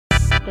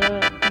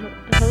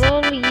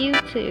Hello to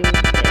YouTube.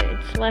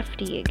 It's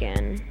Lefty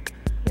again.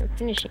 I'm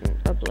finishing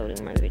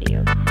uploading my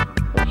video.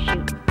 Oh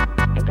shoot.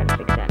 I gotta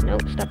fix that.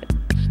 Nope, stop it.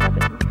 Stop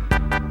it.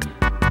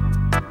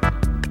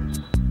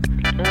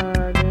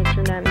 Gonna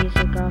turn that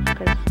music off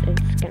because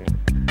it's gonna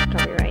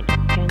copyright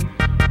again.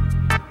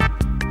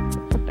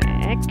 We're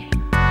back.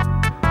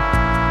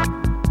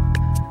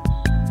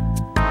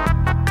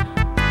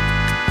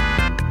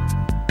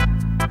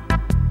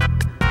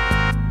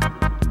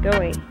 Go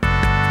away.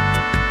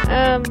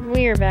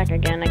 We're back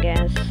again, I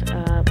guess.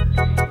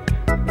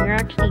 We're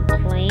actually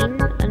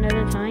playing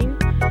another time.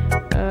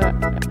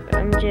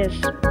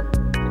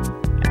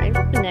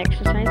 I've been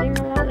exercising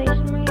a lot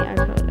recently. I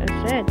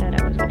said that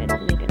I was gonna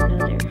make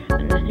another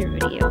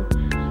video.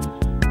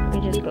 Let me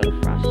just go to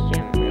Frost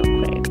Gym real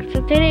quick. So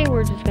today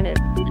we're just gonna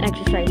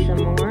exercise some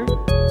more.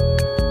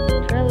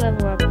 Try to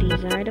level up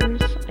these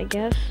items, I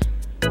guess.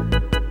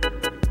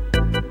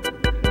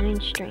 9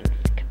 strength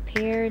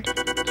compared to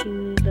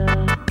the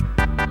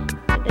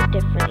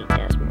definitely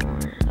does more.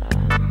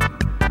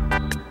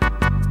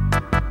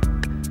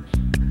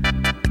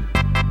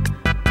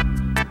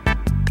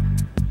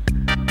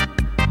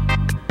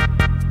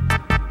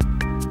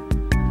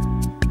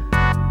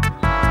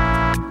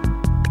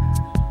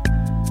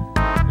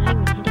 I'm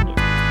hitting it.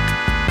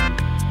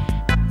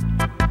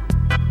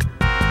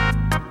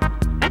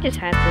 I just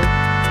had to.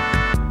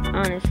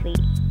 Honestly. Is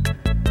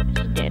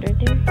he dead right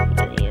there?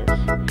 Yeah, he is.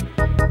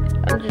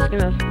 I'm just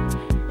gonna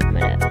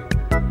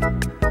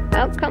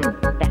I'll come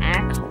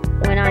back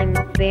when I'm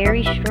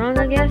very strong,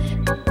 I guess.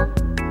 I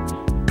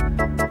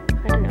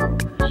don't know.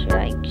 Should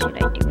I do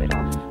it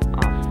off?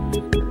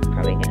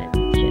 Probably gonna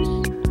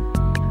just.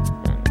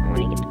 I want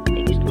to get the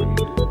biggest one.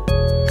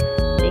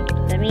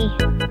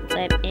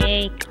 Let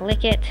me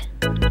click it.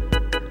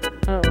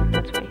 Oh,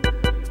 that's why.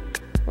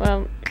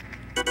 Well,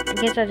 I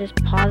guess I'll just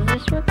pause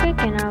this real quick,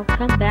 and I'll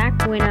come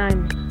back when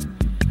I'm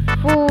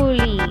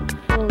fully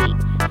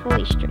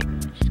straight.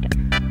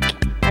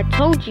 I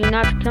told you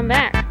not to come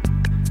back.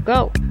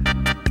 Go.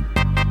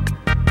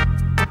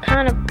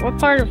 What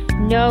part of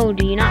no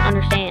do you not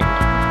understand?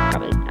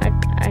 Probably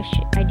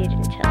I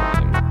didn't tell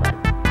him, but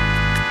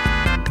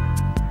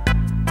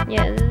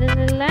yeah,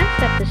 the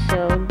last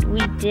episode we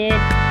did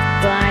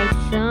buy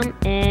some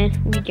and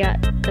we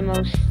got the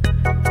most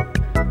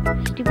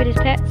stupidest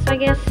pets, I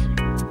guess.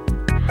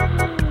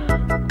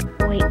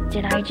 Wait,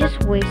 did I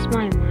just waste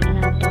my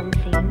money on dumb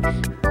things?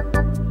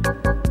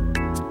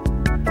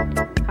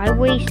 I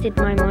wasted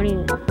my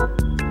money.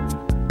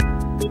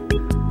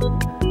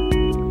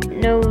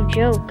 No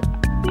joke,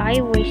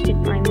 I wasted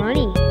my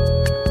money.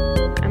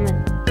 I'm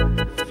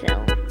gonna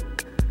sell.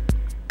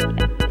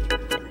 Yeah.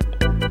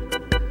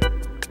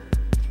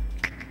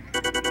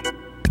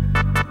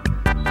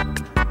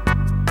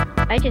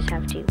 I just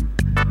have to.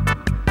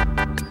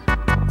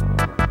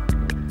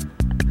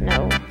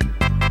 No.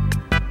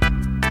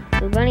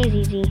 Blue Bunny's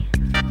easy.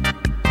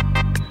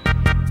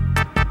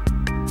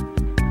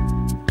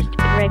 Just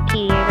a red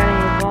key, I got an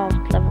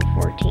evolved level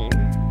 14.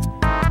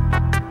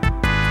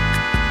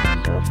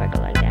 If I go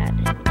like that,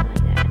 no,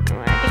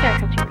 I think I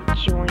have to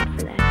rejoin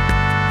for that.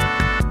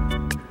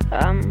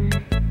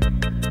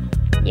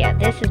 Yeah,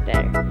 this is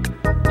better.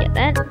 Yeah,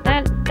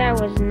 that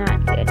was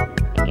not good,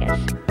 I guess.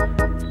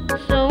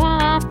 So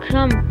I'll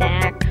come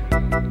back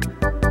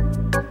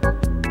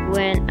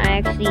when I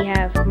actually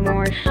have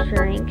more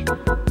strength.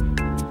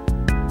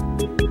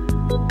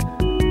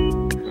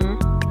 Huh?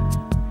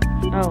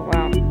 Oh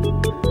wow.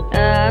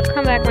 I'll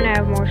come back when I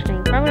have more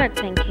strength. Probably like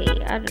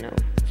 10k. I don't know.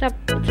 It's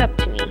up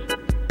to me.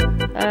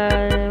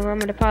 I'm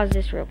gonna pause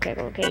this real quick,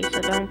 okay?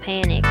 So don't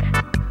panic.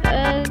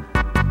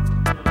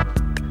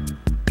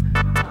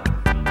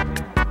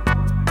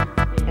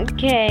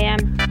 Okay,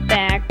 I'm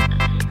back.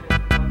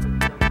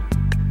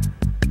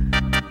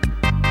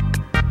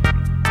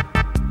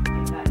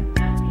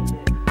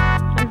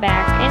 I'm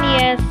back, and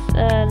yes,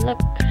 look,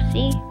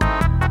 see?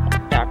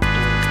 Doctor.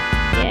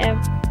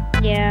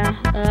 Yeah,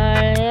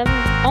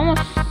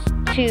 almost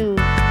to,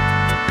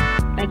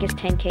 I guess,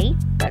 10k,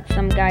 but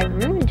some guy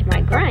ruined my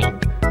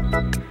grind.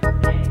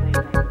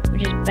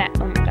 Which is bad.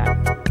 Oh my god.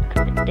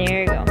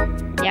 There you go.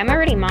 Yeah, I'm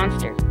already a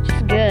monster.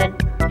 Just good,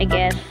 I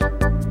guess.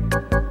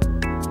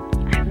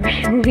 I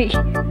really...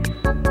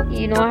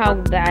 You know how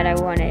bad I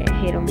want to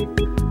hit him.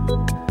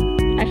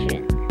 I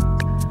shouldn't.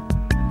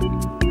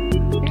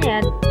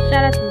 Yeah,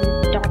 shout out to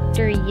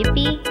Dr.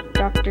 Yippee.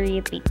 Dr.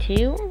 Yippee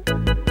 2.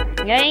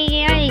 Yeah,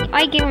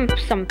 I gave him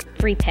some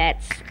free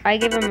pets. I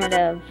gave him an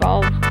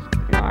evolved...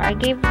 No, I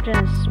gave it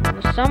to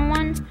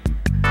someone...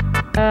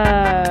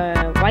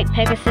 White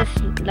Pegasus,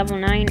 level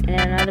 9, and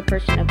another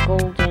person a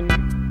golden.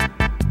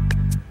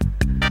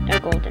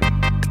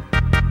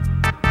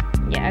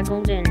 Yeah, a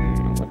golden.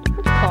 What's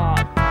it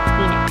called?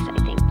 Phoenix, I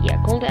think. Yeah,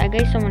 golden. I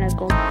gave someone a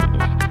golden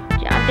Phoenix.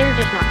 Yeah, they're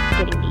just not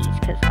getting these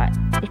because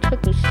it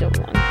took me so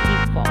long to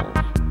evolve.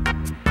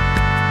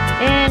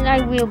 And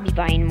I will be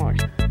buying more.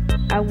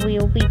 I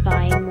will be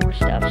buying more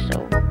stuff,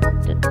 so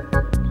it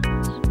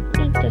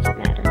doesn't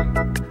matter.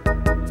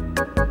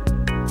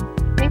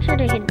 Make sure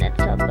to hit that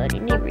sub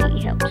button, it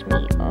really helps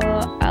me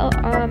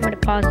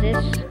pause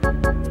this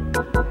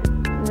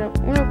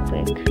real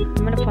quick.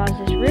 I'm gonna pause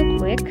this real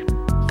quick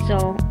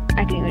so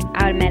I can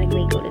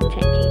automatically go to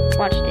 10K.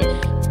 Watch this.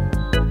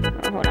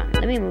 Oh, hold on.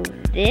 Let me move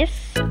this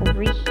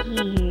over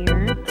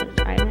here because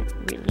I don't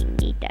really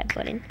need that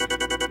button.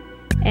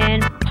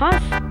 And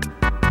pause.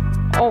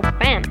 Oh,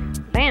 bam,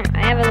 bam!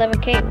 I have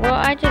 11K. Well,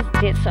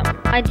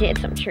 I did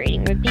some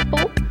trading with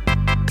people.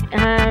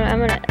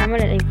 I'm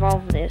gonna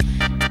evolve this.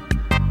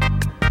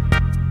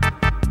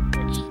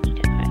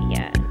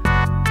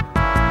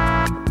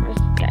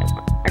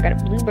 I got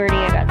a blue birdie,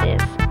 I got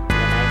this, and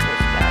then I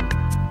just got...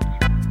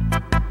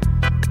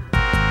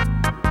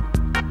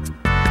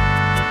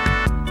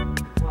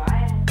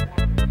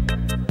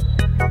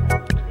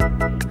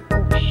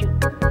 Oh shoot.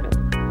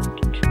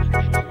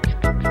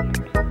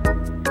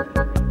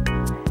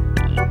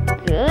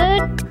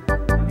 Good.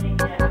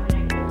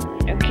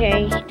 Okay,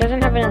 he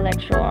doesn't have an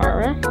Electro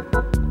Aura.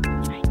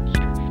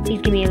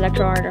 Please give me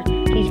Electro Aura.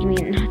 Please give me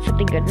not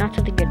something good, not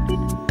something good.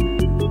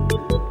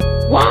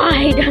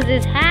 Why does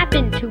this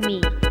happen to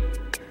me?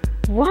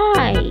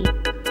 Why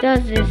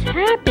does this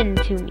happen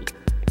to me?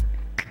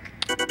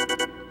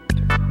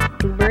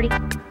 Blue birdie?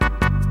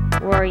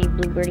 Where are you,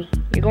 blue birdie?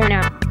 You're going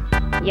out.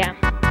 Yeah.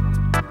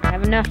 I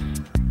have enough.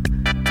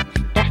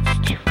 That's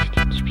still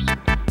stupid.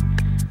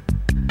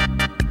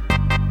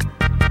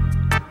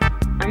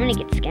 I'm gonna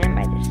get scammed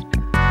by this.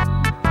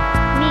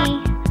 Me,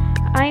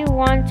 I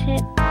want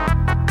it.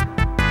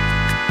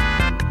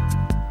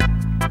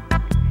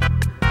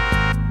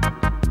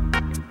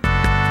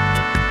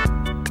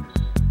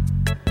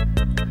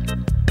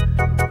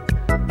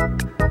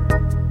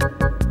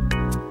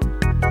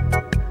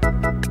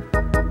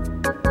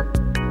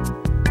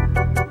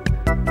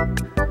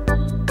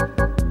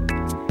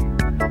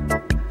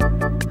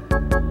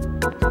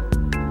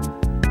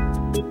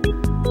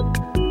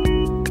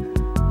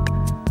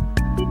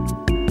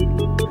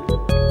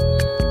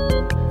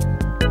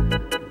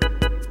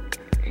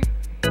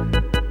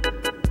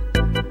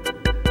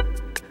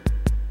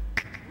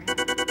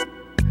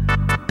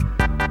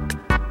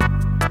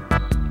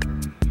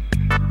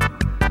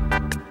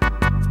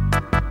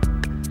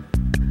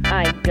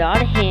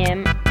 Got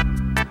him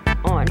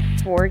on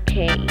 4K.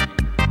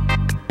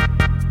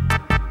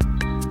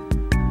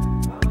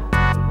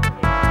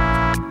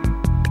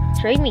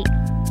 Trade me.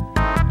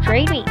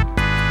 Trade me.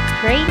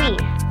 Trade me.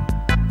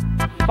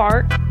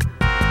 Fart.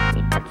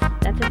 Wait,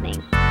 that's his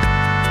name.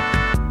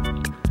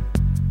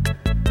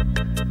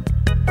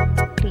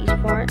 Please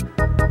fart.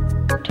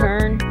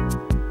 Turn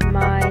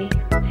my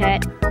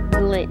pet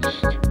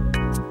glitched.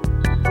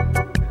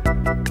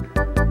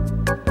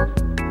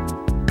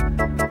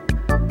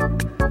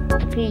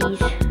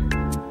 Please.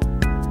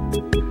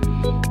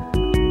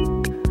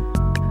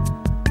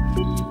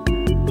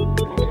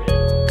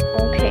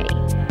 Okay.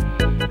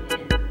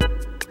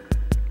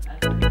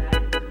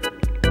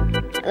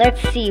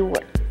 Let's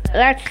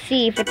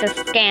see if it's a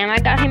scam. I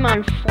got him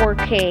on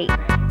 4K.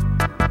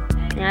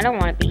 And I don't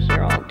want to be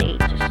here all day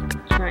just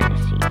trying to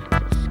see if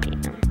it's a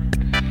scam.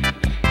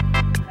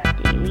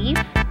 Did he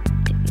leave?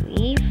 Did he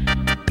leave?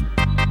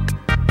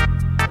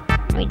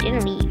 Oh, he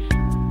didn't leave.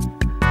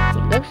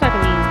 He looks like a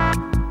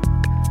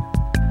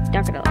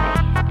Not gonna lie.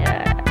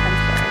 I'm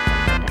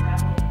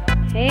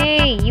sorry.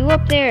 Hey, you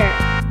up there?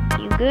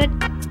 You good?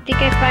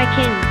 Think if I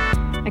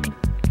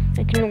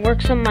can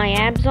work some of my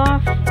abs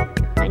off?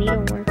 I need to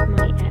work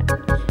my abs.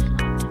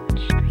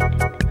 This is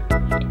locked up straight.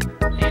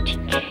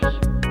 15K.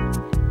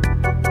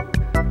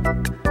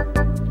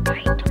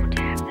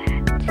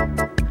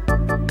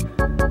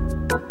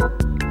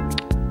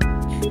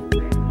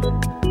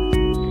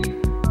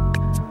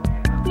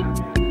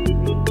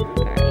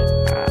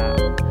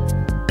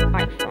 I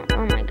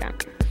don't have that.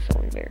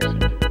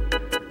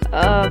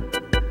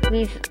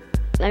 Please,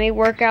 let me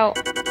work out.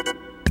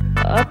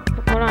 Up,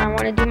 hold on, I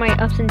want to do my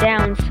ups and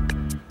downs.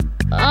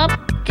 Up,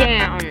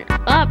 down,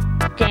 up,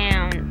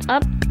 down,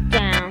 up,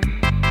 down.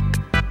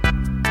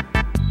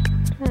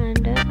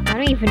 And, I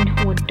don't even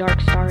know what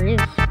Dark Star is.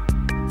 Is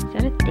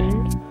that a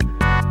thing?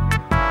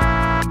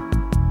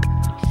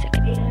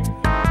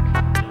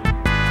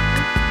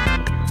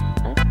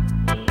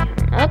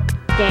 Up,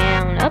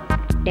 down, up,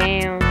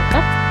 down,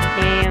 up,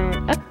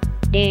 down, up,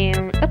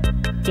 down, up,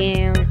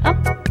 down, up,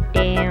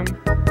 down.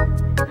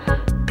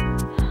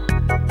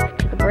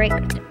 Take a break.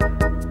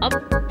 Up,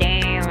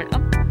 down,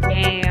 up,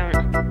 down,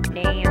 up,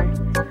 down.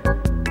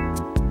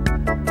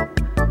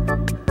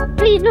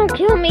 Please don't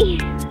kill me.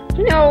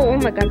 No, oh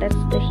my god,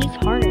 he's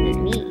harder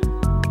than me.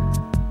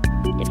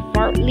 Did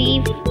Fart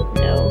leave?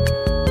 No.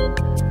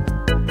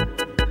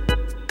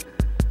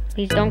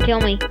 Please don't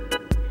kill me.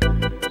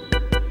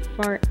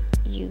 Fart,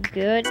 you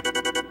good?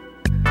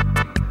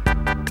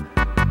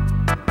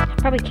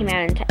 Probably came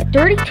out in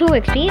 32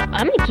 XP.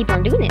 I'm gonna keep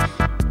on doing this.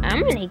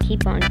 I'm gonna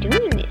keep on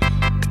doing this.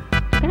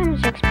 Look at how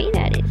much XP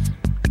that is.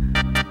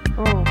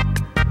 Oh,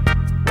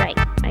 right.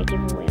 I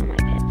give away all my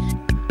pets.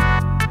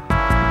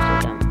 I'm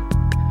so dumb.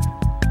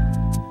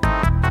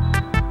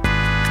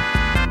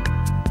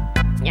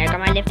 Yeah, I got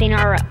my lifting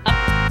aura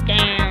up,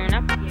 down,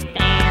 up,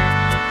 down.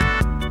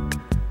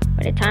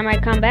 By the time I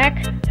come back,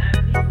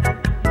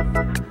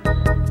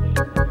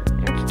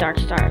 start.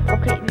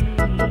 Okay.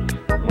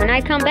 When I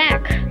come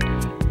back,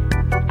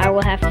 I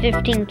will have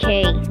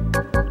 15K.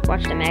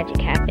 Watch the magic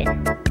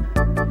happen.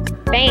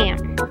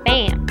 Bam,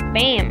 bam,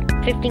 bam.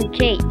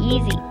 15K,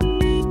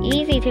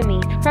 easy to me.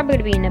 It's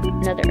probably gonna be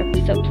another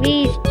episode.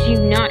 Please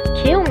do not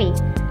kill me.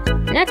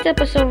 Next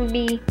episode will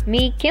be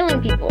me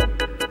killing people.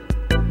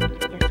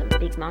 Yes, a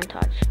big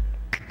montage.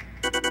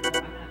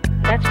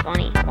 That's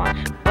funny. Watch.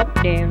 Up,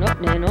 down,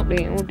 up, down, up,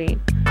 down, up, down.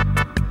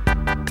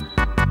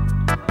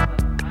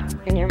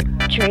 And they're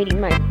trading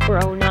my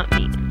bro, not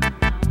me.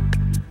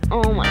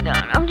 Oh my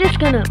god. I'm just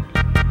gonna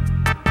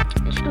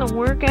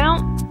work out.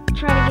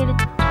 Try to get a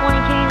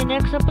 20K in the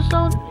next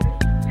episode.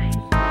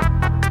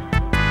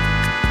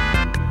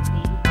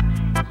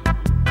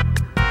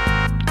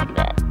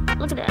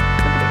 Look at that.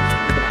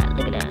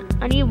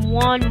 I need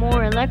one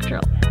more electro.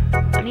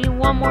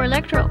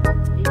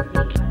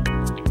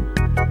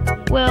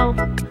 Well,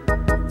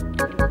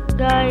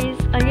 guys,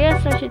 I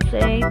guess I should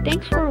say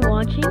thanks for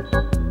watching.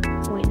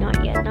 Wait,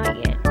 not yet.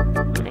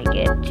 When I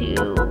get to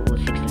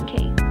 16K.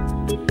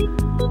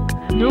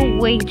 No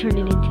way he turned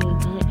it into a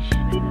glitch.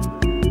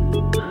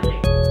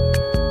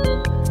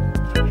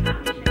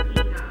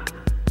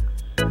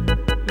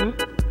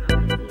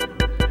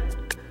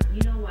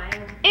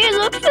 It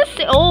looks the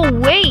same. Oh,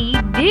 wait, he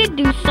did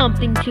do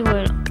something to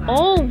it.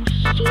 Oh,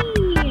 shit.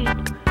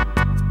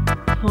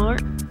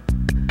 Fart.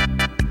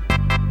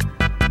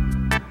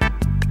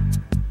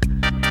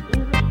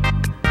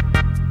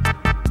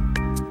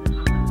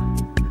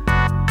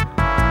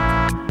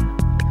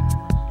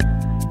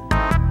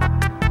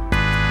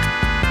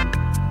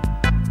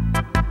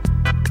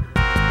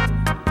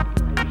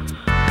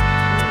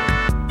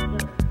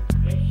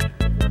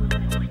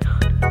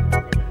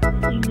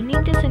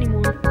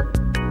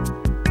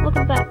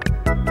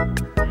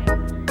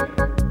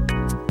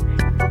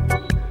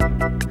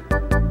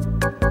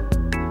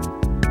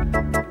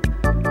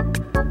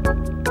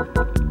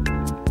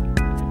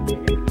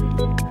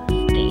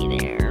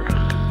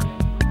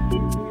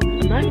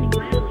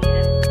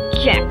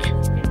 Jacked.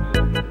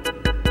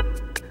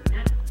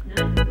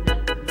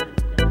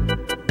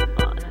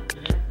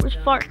 Where's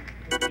Fart?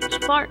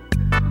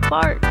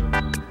 Fart.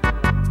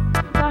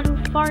 Forgot who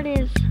Fart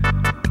is.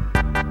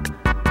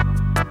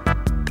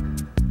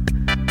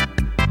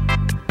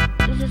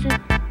 This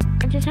isn't.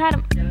 I just had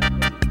him.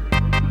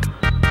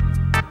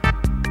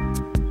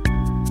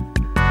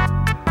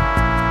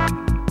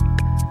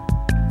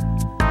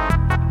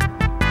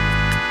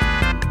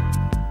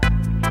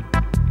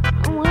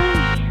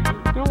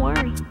 Don't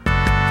worry.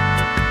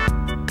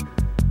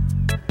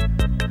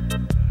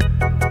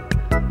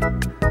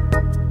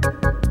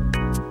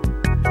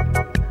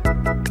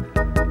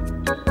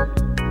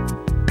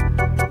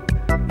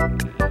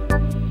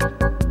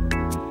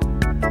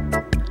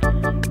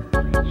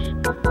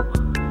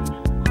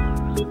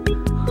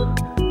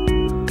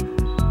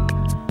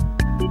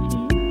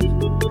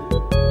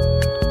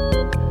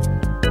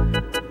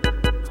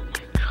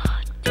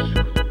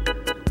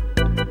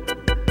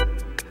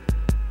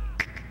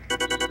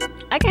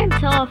 I can't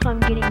tell if I'm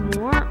getting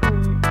more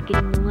or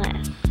getting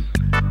less.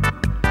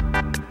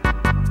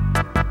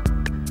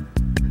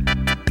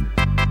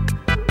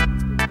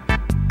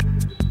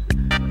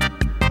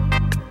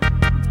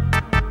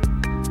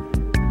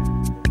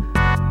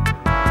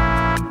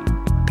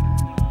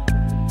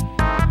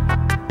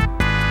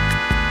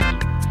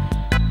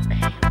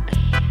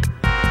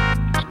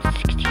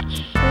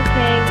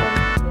 Okay,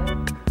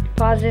 well,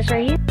 pause this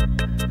right here.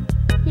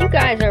 You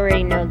guys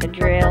already know the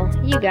drill.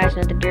 You guys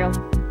know the drill.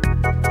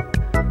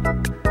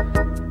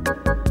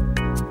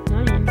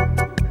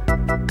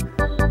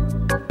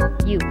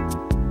 You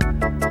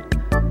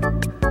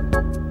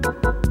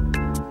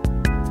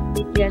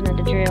guys know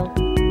the drill.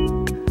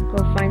 Go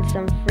find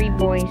some free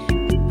boys.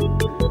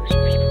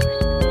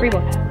 Free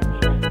boy.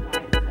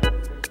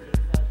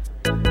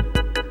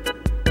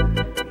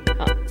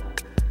 Oh.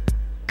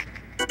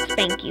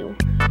 Spank you.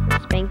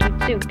 Spank you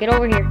too. Get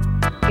over here.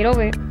 Get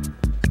over here.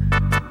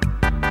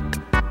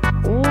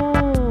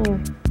 Ooh.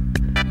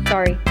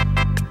 Sorry.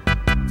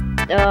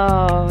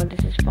 Oh,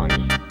 this is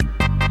funny.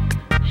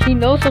 She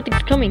knows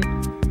something's coming.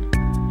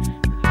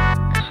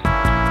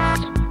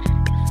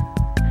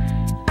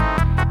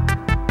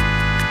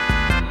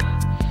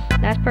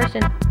 Last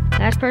person.